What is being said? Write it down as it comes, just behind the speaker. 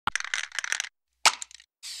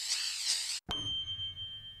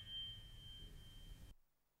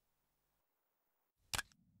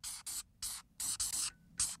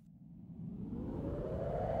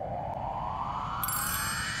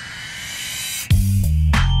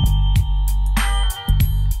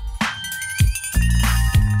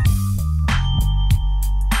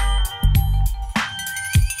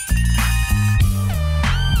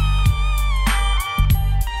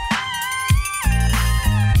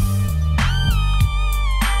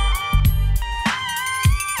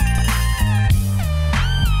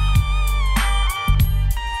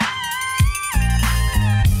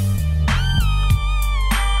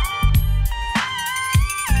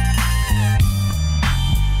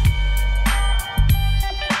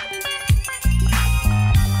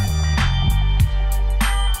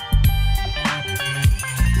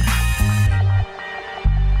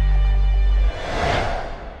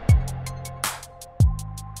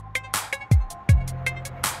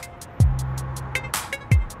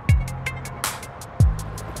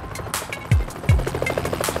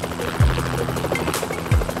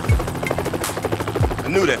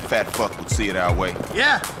knew that fat fuck would see it our way.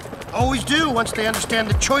 Yeah, always do once they understand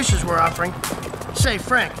the choices we're offering. Say,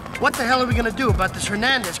 Frank, what the hell are we gonna do about this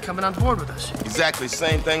Hernandez coming on board with us? Exactly the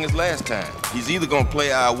same thing as last time. He's either gonna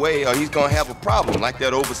play our way or he's gonna have a problem like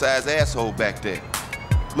that oversized asshole back there.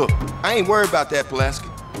 Look, I ain't worried about that, Pulaski.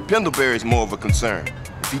 Pendlebury's more of a concern.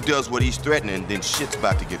 If he does what he's threatening, then shit's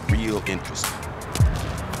about to get real interesting.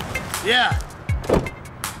 Yeah.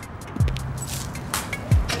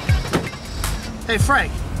 Hey,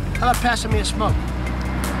 Frank, how about passing me a smoke?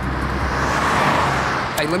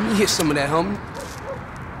 Hey, let me hit some of that, homie.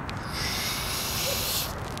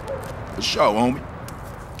 For sure, homie.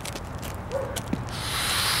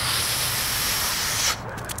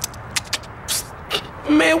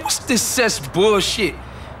 Man, what's this cess bullshit?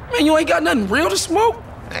 Man, you ain't got nothing real to smoke?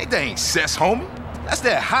 Hey, that ain't cess, homie. That's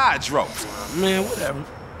that hydro. Man, whatever.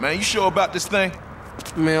 Man, you sure about this thing?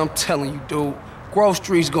 Man, I'm telling you, dude. Grove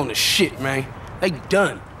Street's going to shit, man. They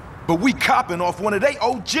done. But we copping off one of they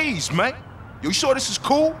OGs, man. You sure this is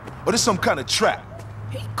cool? Or this some kind of trap?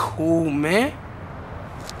 He cool, man.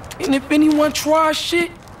 And if anyone tries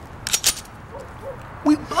shit,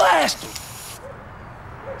 we blast him.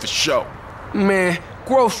 For sure. Man,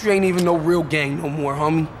 Grove Street ain't even no real gang no more,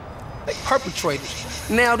 homie. They perpetrators.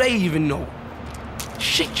 Now they even know.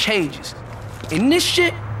 Shit changes. And this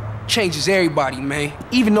shit changes everybody, man.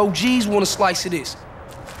 Even OGs want a slice of this.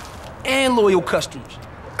 And loyal customers.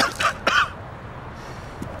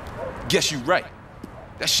 Guess you right.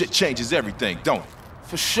 That shit changes everything, don't it?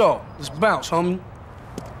 For sure. Let's bounce, homie.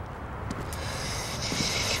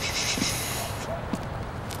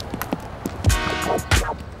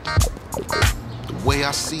 The way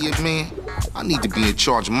I see it, man, I need to be in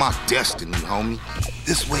charge of my destiny, homie.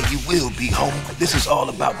 This way you will be, homie. This is all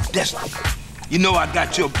about destiny. You know I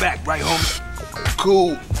got your back, right, homie?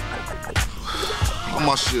 Cool. How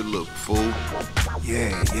my shit look, fool?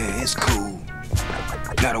 Yeah, it's cool.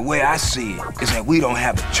 Now, the way I see it is that we don't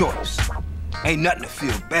have a choice. Ain't nothing to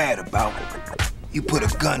feel bad about. You put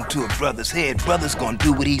a gun to a brother's head, brother's gonna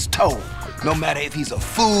do what he's told, no matter if he's a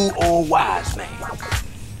fool or a wise man.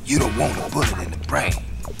 You don't want a bullet in the brain,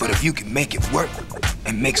 but if you can make it work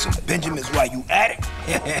and make some Benjamins while you at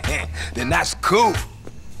it, then that's cool.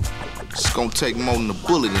 It's gonna take more than a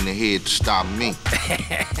bullet in the head to stop me.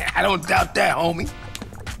 I don't doubt that, homie.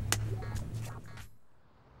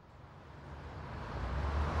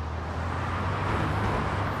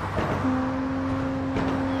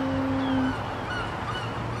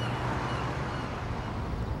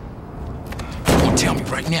 Tell me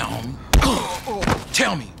right now, homie.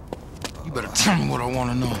 Tell me. You better tell me what I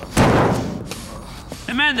want to know.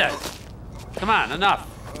 Hey, Mendez. Come on, enough.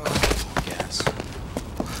 Yes.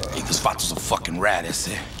 Hey, this Vato's a fucking rat,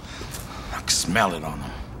 ese. I can smell it on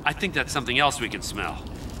him. I think that's something else we can smell.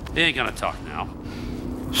 They ain't gonna talk now.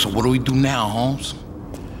 So what do we do now, Holmes?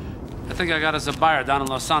 I think I got us a buyer down in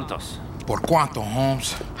Los Santos. Por cuánto,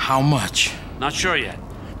 Holmes? How much? Not sure yet,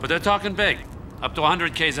 but they're talking big. Up to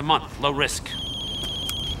 100 Ks a month, low risk.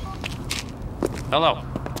 Hello.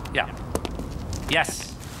 Yeah.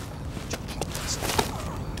 Yes.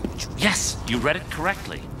 Yes, you read it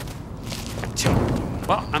correctly.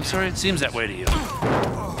 Well, I'm sorry it seems that way to you.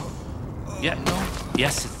 Yeah.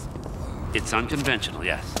 Yes, it's unconventional,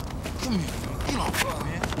 yes.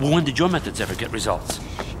 Well, when did your methods ever get results?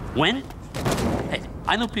 When? Hey,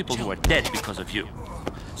 I know people who are dead because of you.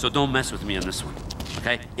 So don't mess with me on this one,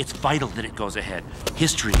 okay? It's vital that it goes ahead.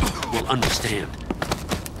 History will understand.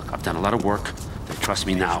 Look, I've done a lot of work. They trust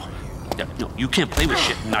me now. Yeah, no, you can't play with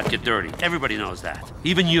shit and not get dirty. Everybody knows that.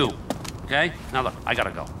 Even you, okay? Now look, I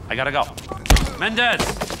gotta go. I gotta go. Mendez!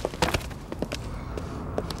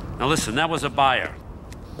 Now listen, that was a buyer.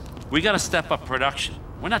 We gotta step up production.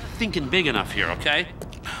 We're not thinking big enough here, okay?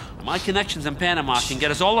 My connections in Panama can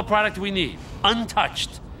get us all the product we need,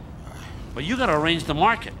 untouched. But you gotta arrange the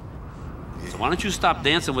market. So why don't you stop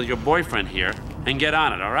dancing with your boyfriend here and get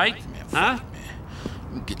on it, all right? Huh?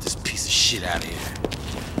 Let me get this piece of shit out of here.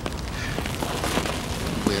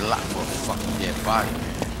 We're a lot for a fucking dead body,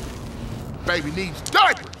 man. Baby needs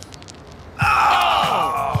diapers.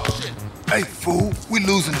 Oh, shit. Hey, fool, we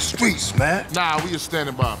losing the streets, man. Nah, we just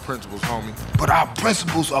standing by our principles, homie. But our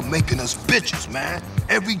principles are making us bitches, man.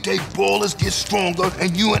 Everyday ballers get stronger,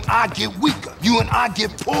 and you and I get weaker. You and I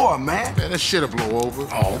get poorer, man. Man, that shit'll blow over.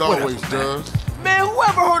 Oh, it always does. Man,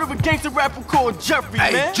 whoever heard of a gangster rapper called Jeffrey,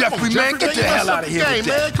 Hey, man? Jeffrey, man, get the hell out of here with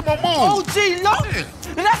that. Man, come on, move. OG Low.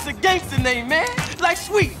 And that's a gangster name, man. Like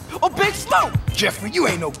Sweet or Big Smoke. Jeffrey, you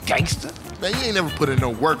ain't no gangster. Man, you ain't never put in no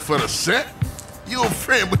work for the set. You a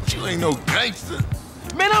friend, but you ain't no gangster.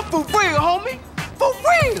 Man, I'm for real, homie. For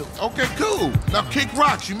real. Okay, cool. Now kick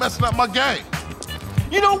rocks. You messing up my game.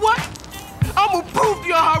 You know what? I'm gonna prove to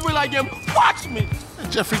you how real I am. Watch me. Hey,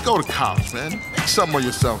 Jeffrey, go to college, man. Make something of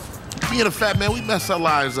yourself. Being a fat man, we mess our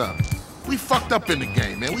lives up. We fucked up in the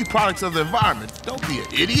game, man. We products of the environment. Don't be an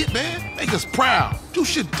idiot, man. Make us proud. Do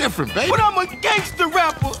shit different, baby. But I'm a gangster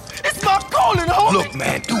rapper. It's my calling, homie. Look,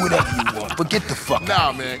 man, do whatever you want, but get the fuck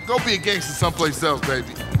Nah, man. Go be a gangster someplace else, baby.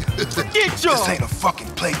 Get your... This ain't a fucking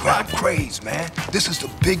playground craze, man. This is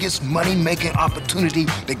the biggest money-making opportunity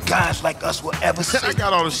that guys like us will ever see. I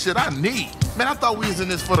got all the shit I need. Man, I thought we was in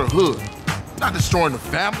this for the hood. Not destroying the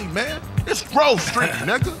family, man. It's Grove Street,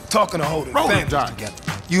 nigga. Talking to holding families together.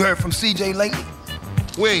 You heard from CJ lately?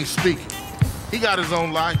 We ain't speaking. He got his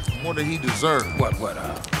own life, more than he deserved. What,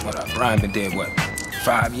 Brian been dead,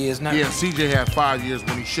 5 years now? Yeah, CJ had 5 years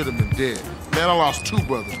when he should have been dead. Man, I lost 2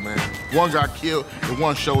 brothers, man. One got killed and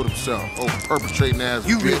one showed himself. Perpetrating as a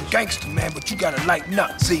You bitch. real gangster, man, but you gotta lighten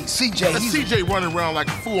up. See, CJ, And CJ running around like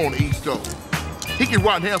a fool on the East Coast. He can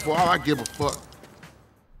rot in hell for all I give a fuck.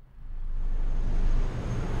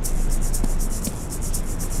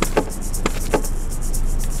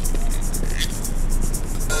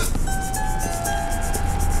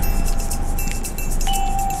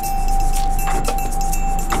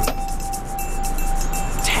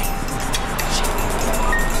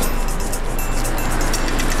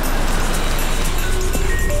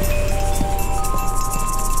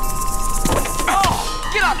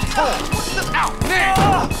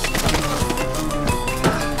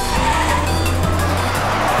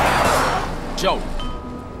 Joe.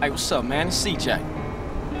 Hey, what's up, man? It's CJ.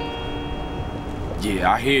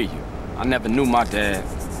 Yeah, I hear you. I never knew my dad,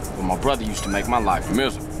 but my brother used to make my life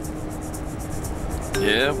miserable.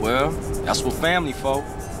 Yeah, well, that's what family for.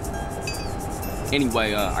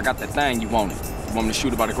 Anyway, I got that thing you wanted. You want me to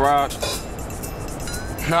shoot it by the garage?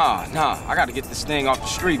 Nah, I gotta get this thing off the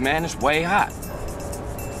street, man. It's way hot.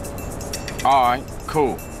 All right,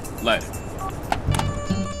 cool. Later.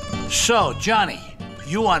 So, Johnny,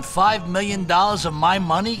 you want $5 million of my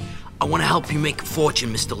money? I want to help you make a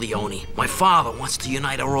fortune, Mr. Leone. My father wants to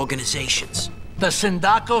unite our organizations. The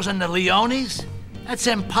Sindacos and the Leones? That's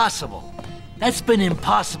impossible. That's been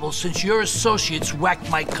impossible since your associates whacked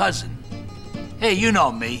my cousin. Hey, you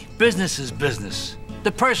know me. Business is business.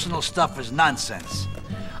 The personal stuff is nonsense.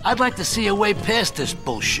 I'd like to see a way past this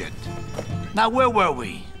bullshit. Now, where were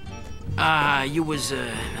we? You was,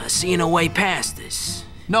 seeing a way past this.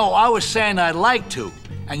 No, I was saying I'd like to,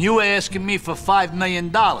 and you were asking me for $5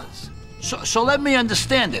 million. So let me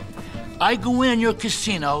understand it. I go in your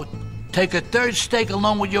casino, take a third stake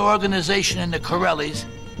along with your organization and the Corellis,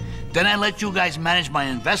 then I let you guys manage my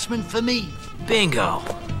investment for me? Bingo.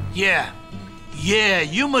 Yeah,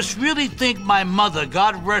 you must really think my mother,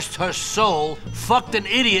 God rest her soul, fucked an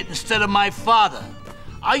idiot instead of my father.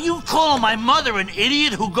 Are you calling my mother an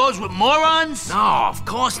idiot who goes with morons? No, of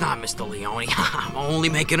course not, Mr. Leone. I'm only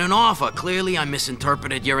making an offer. Clearly, I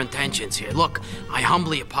misinterpreted your intentions here. Look, I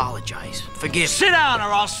humbly apologize. Forgive me. Sit down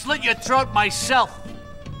or I'll slit your throat myself.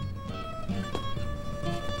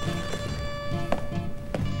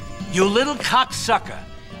 You little cocksucker.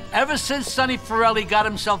 Ever since Sonny Forelli got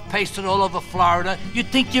himself pasted all over Florida, you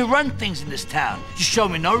think you run things in this town. You show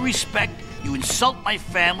me no respect. You insult my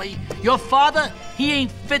family. Your father, he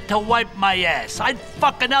ain't fit to wipe my ass. I'd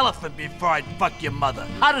fuck an elephant before I'd fuck your mother.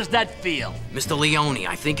 How does that feel? Mr. Leone,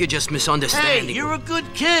 I think you're just misunderstanding. Hey, you're a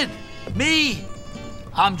good kid. Me?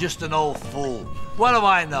 I'm just an old fool. What do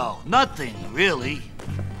I know? Nothing, really.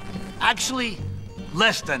 Actually,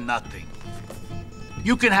 less than nothing.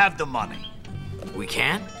 You can have the money. We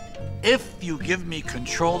can? If you give me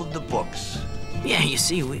control of the books. Yeah, you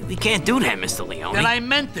see, we can't do that, Mr. Leone. Then I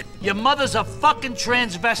meant it. Your mother's a fucking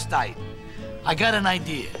transvestite. I got an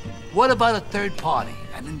idea. What about a third party,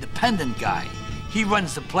 an independent guy? He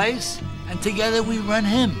runs the place, and together we run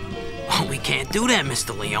him. Oh, we can't do that,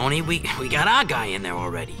 Mr. Leone. We got our guy in there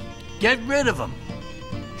already. Get rid of him.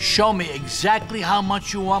 Show me exactly how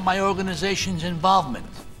much you want my organization's involvement.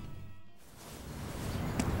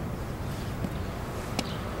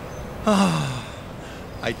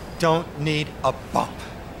 I don't need a bump.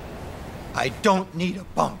 I don't need a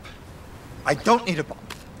bump. I don't need a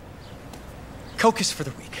bump. Coke is for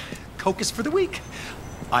the weak. Coke is for the weak.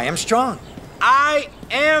 I am strong. I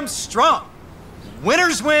am strong.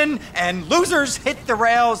 Winners win and losers hit the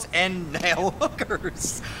rails and nail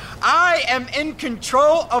hookers. I am in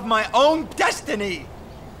control of my own destiny.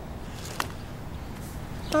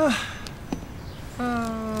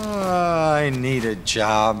 I need a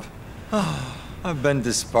job. I've been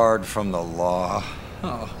disbarred from the law.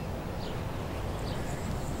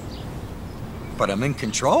 But I'm in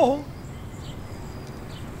control.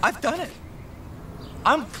 I've done it.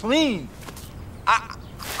 I'm clean.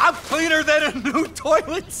 cleaner than a new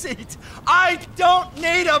toilet seat. I don't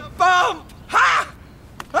need a bump. Ha!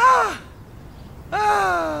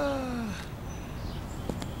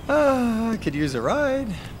 I could use a ride.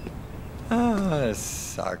 This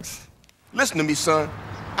sucks. Listen to me, son.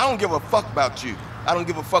 I don't give a fuck about you. I don't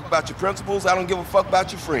give a fuck about your principles. I don't give a fuck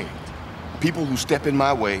about your friends. People who step in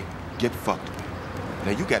my way get fucked with.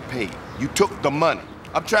 Now, you got paid. You took the money.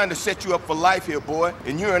 I'm trying to set you up for life here, boy,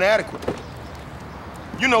 and you're inadequate.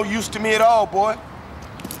 You're no use to me at all, boy.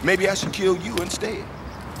 Maybe I should kill you instead.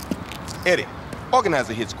 Eddie, organize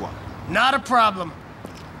a hit squad. Not a problem.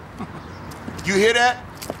 You hear that?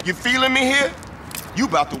 You feeling me here? You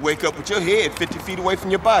about to wake up with your head 50 feet away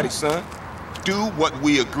from your body, son. Do what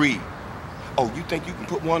we agreed. Oh, you think you can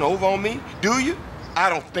put one over on me? Do you? I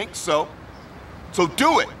don't think so. So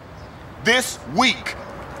do it. This week.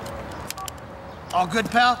 All good,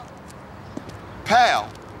 pal? Pal,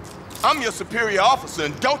 I'm your superior officer,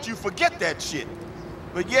 and don't you forget that shit.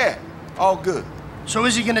 But yeah, all good. So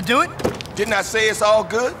is he gonna do it? Didn't I say it's all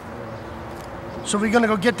good? So we gonna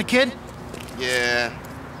go get the kid? Yeah.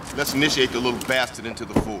 Let's initiate the little bastard into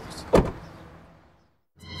the force.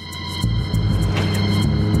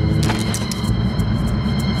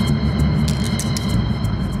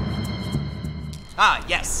 Ah,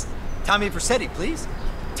 yes. Tommy Vercetti, please.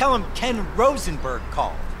 Tell him Ken Rosenberg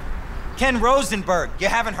called. Ken Rosenberg, you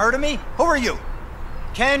haven't heard of me? Who are you?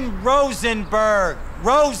 Ken Rosenberg.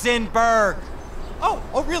 Rosenberg.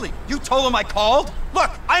 Oh, really? You told him I called?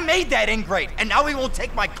 Look, I made that ingrate, and now he won't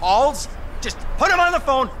take my calls? Just put him on the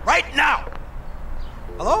phone right now.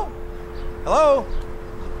 Hello? Hello?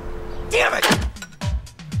 Damn it!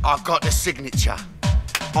 I've got the signature.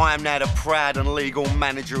 I am now the proud and legal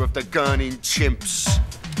manager of the Gurning Chimps.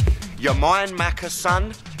 You're mine, Macca,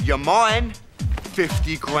 son. You're mine.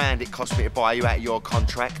 50 grand it cost me to buy you out of your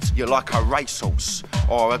contract. You're like a racehorse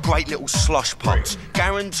or a great little slosh pot.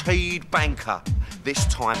 Guaranteed banker. This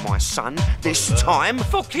time, my son, this time...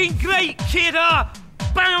 Fucking great, kidder!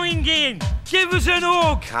 Bowing in! Give us an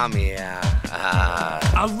hug! Come here.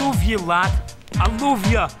 I love you, lad. I love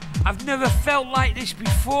you. I've never felt like this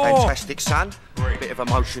before. Fantastic, son. Bit of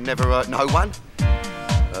emotion never hurt no one.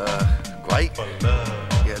 Great.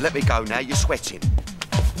 Yeah, let me go now. You're sweating.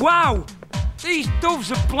 Wow! These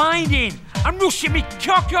doves are blinding. I'm rushing me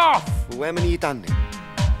cock off. Well, how many you done then?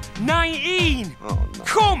 19. Oh, no.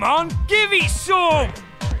 Come on, give it some.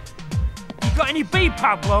 You got any beef,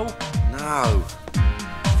 Pablo? No.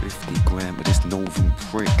 50 grand for this northern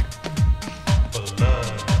prick.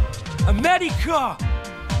 America!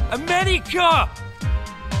 America!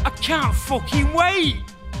 I can't fucking wait!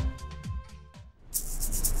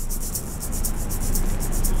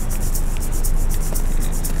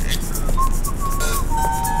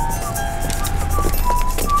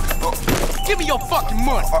 Give me your fucking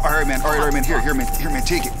money! All right, man. All right, man. Here, man.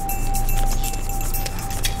 Take it.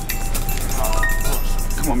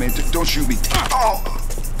 Come on, man. Don't shoot me.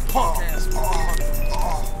 Punk ass.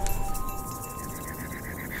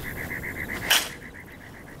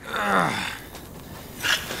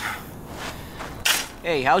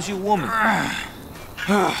 Hey, how's your woman?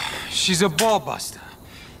 She's a ball buster.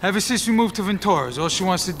 Ever since we moved to Ventura's, all she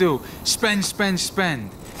wants to do, spend.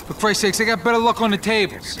 For Christ's sakes, I got better luck on the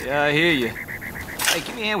tables. Yeah, I hear you. Hey,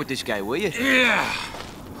 give me a hand with this guy, will you? Yeah.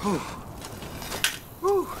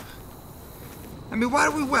 Whew. I mean, why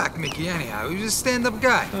do we whack Mickey anyhow? He was a stand-up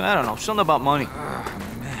guy. I don't know, something about money. Oh,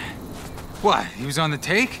 man. What, he was on the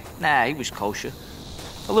take? Nah, he was kosher.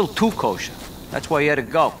 A little too kosher. That's why he had to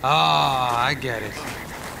go. Oh, I get it.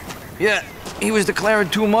 Yeah, he was declaring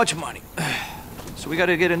too much money. So we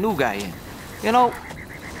gotta get a new guy in. You know,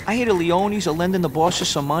 I hear the Leones are lending the bosses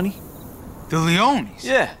some money. The Leones?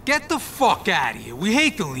 Yeah. Get the fuck out of here. We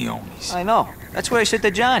hate the Leones. I know. That's what I said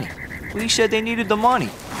to Johnny. He said they needed the money.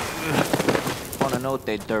 Wanna know what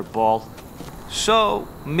they dirtball? So,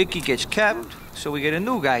 Mickey gets capped, so we get a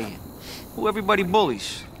new guy in, who everybody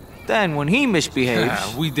bullies. Then, when he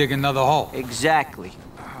misbehaves... we dig another hole. Exactly.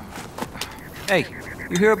 Hey,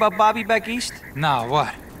 you hear about Bobby back east? Nah,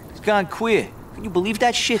 what? He's gone queer. Can you believe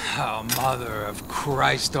that shit? Oh, mother of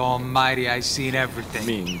Christ almighty, I seen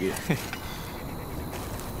everything.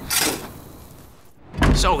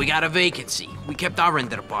 So, we got a vacancy. We kept our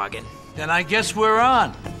end of the bargain. Then I guess we're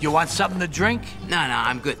on. You want something to drink? No,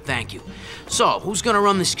 I'm good, thank you. So, who's gonna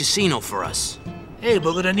run this casino for us? Hey,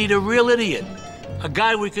 we're gonna need a real idiot. A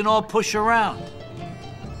guy we can all push around.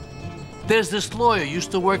 There's this lawyer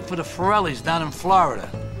used to work for the Forellis down in Florida.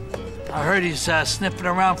 I heard he's sniffing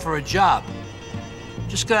around for a job.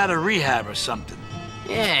 Just got out of rehab or something.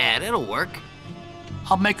 Yeah, that'll work.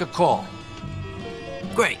 I'll make a call.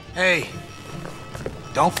 Great. Hey,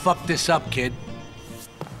 Don't fuck this up, kid.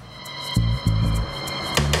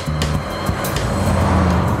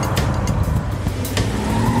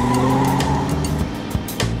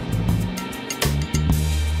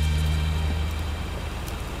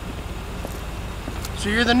 So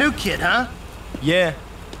you're the new kid, huh? Yeah.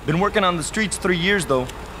 Been working on the streets 3 years, though.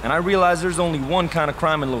 And I realized there's only one kind of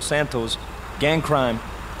crime in Los Santos. Gang crime.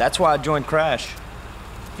 That's why I joined Crash.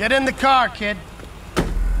 Get in the car, kid.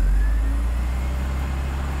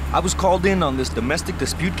 I was called in on this domestic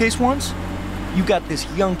dispute case once. You got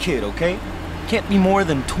this young kid, okay? Can't be more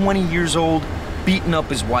than 20 years old, beating up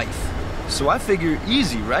his wife. So I figure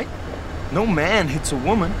easy, right? No man hits a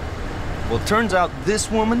woman. Well, it turns out this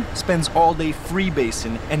woman spends all day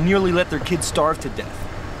freebasing and nearly let their kid starve to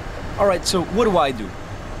death. All right, so what do?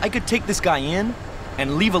 I could take this guy in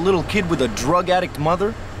and leave a little kid with a drug addict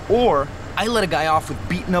mother, or I let a guy off with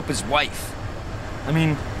beating up his wife. I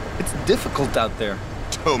mean, it's difficult out there.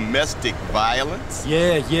 Domestic violence?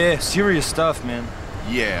 Yeah, serious stuff, man.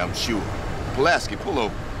 Yeah, I'm sure. Pulaski, pull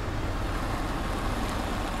over.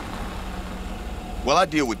 Well, I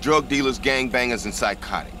deal with drug dealers, gangbangers, and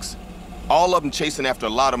psychotics. All of them chasing after a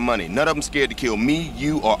lot of money. None of them scared to kill me,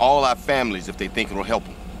 you, or all our families if they think it'll help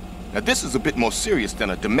them. Now, this is a bit more serious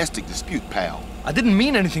than a domestic dispute, pal. I didn't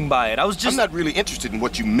mean anything by it. I was just... I'm not really interested in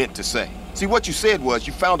what you meant to say. See, what you said was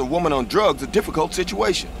you found a woman on drugs, a difficult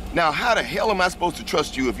situation. Now, how the hell am I supposed to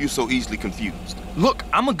trust you if you're so easily confused? Look,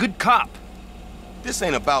 I'm a good cop. This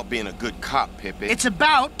ain't about being a good cop, Pepe. It's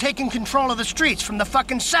about taking control of the streets from the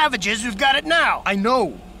fucking savages who've got it now. I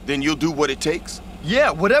know. Then you'll do what it takes?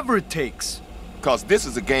 Yeah, whatever it takes. Cause this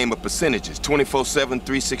is a game of percentages, 24/7,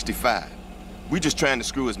 365. We're just trying to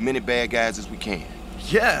screw as many bad guys as we can.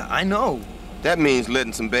 Yeah, I know. That means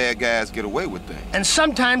letting some bad guys get away with things. And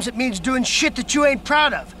sometimes it means doing shit that you ain't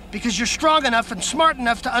proud of, because you're strong enough and smart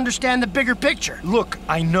enough to understand the bigger picture. Look,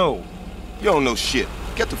 I know. You don't know shit.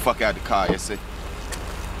 Get the fuck out of the car, Esse.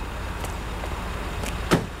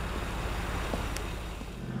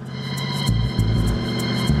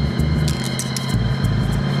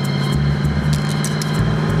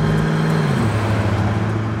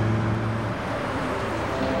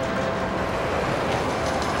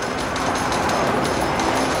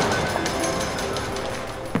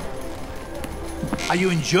 Are you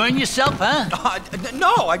enjoying yourself, huh?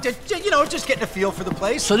 No, I just, just getting a feel for the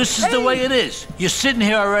place. So this is the way it is. You're sitting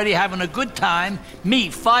here already having a good time, me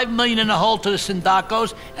 $5 million in the hole to the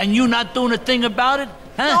Sindacos, and you not doing a thing about it?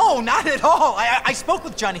 Huh? No, not at all. I spoke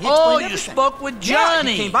with Johnny. He explained everything. Spoke with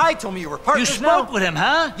Johnny. Yeah, he came by, told me you were partners. You spoke with him,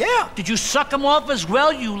 huh? Yeah. Did you suck him off as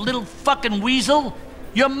well, you little fucking weasel?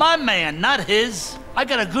 You're my man, not his. I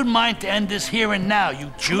got a good mind to end this here and now,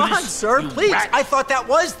 you Judas. Come on, sir, please. Rat. I thought that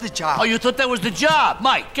was the job. Oh, you thought that was the job?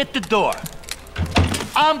 Mike, get the door.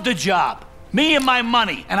 I'm the job. Me and my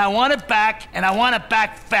money. And I want it back, and I want it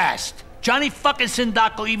back fast. Johnny fucking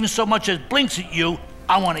Sindaco even so much as blinks at you,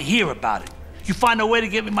 I want to hear about it. You find a way to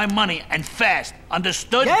get me my money, and fast.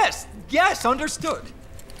 Understood? Yes, understood.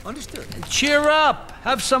 Understood. Cheer up.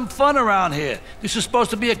 Have some fun around here. This is supposed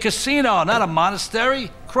to be a casino, not a monastery.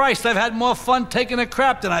 Christ, I've had more fun taking a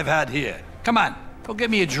crap than I've had here. Come on, go get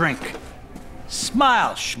me a drink.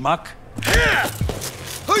 Smile, schmuck. Yeah!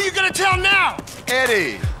 Who you gonna tell now?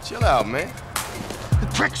 Eddie, chill out, man. The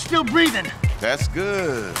prick's still breathing. That's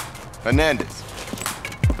good. Hernandez.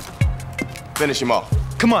 Finish him off.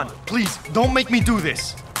 Come on, please, don't make me do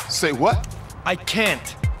this. Say what? I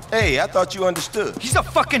can't. Hey, I thought you understood. He's a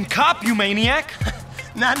fucking cop, you maniac.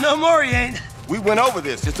 Not no more, he ain't. We went over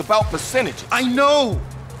this. It's about percentages. I know.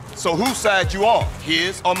 So whose side you on?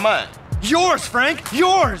 His or mine? Yours, Frank,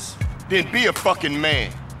 yours. Then be a fucking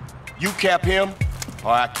man. You cap him,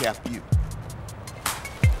 or I cap you.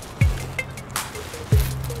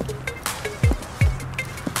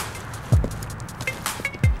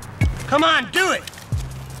 Come on, do it.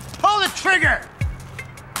 Pull the trigger.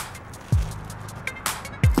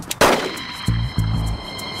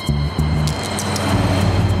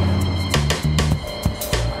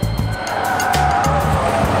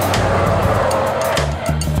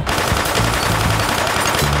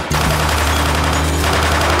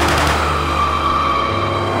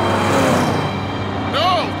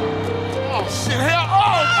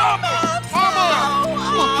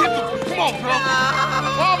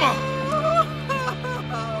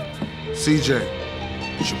 CJ,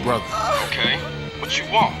 it's your brother. Okay, what you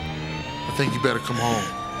want? I think you better come home.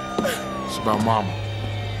 It's about Mama.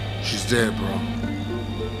 She's dead, bro.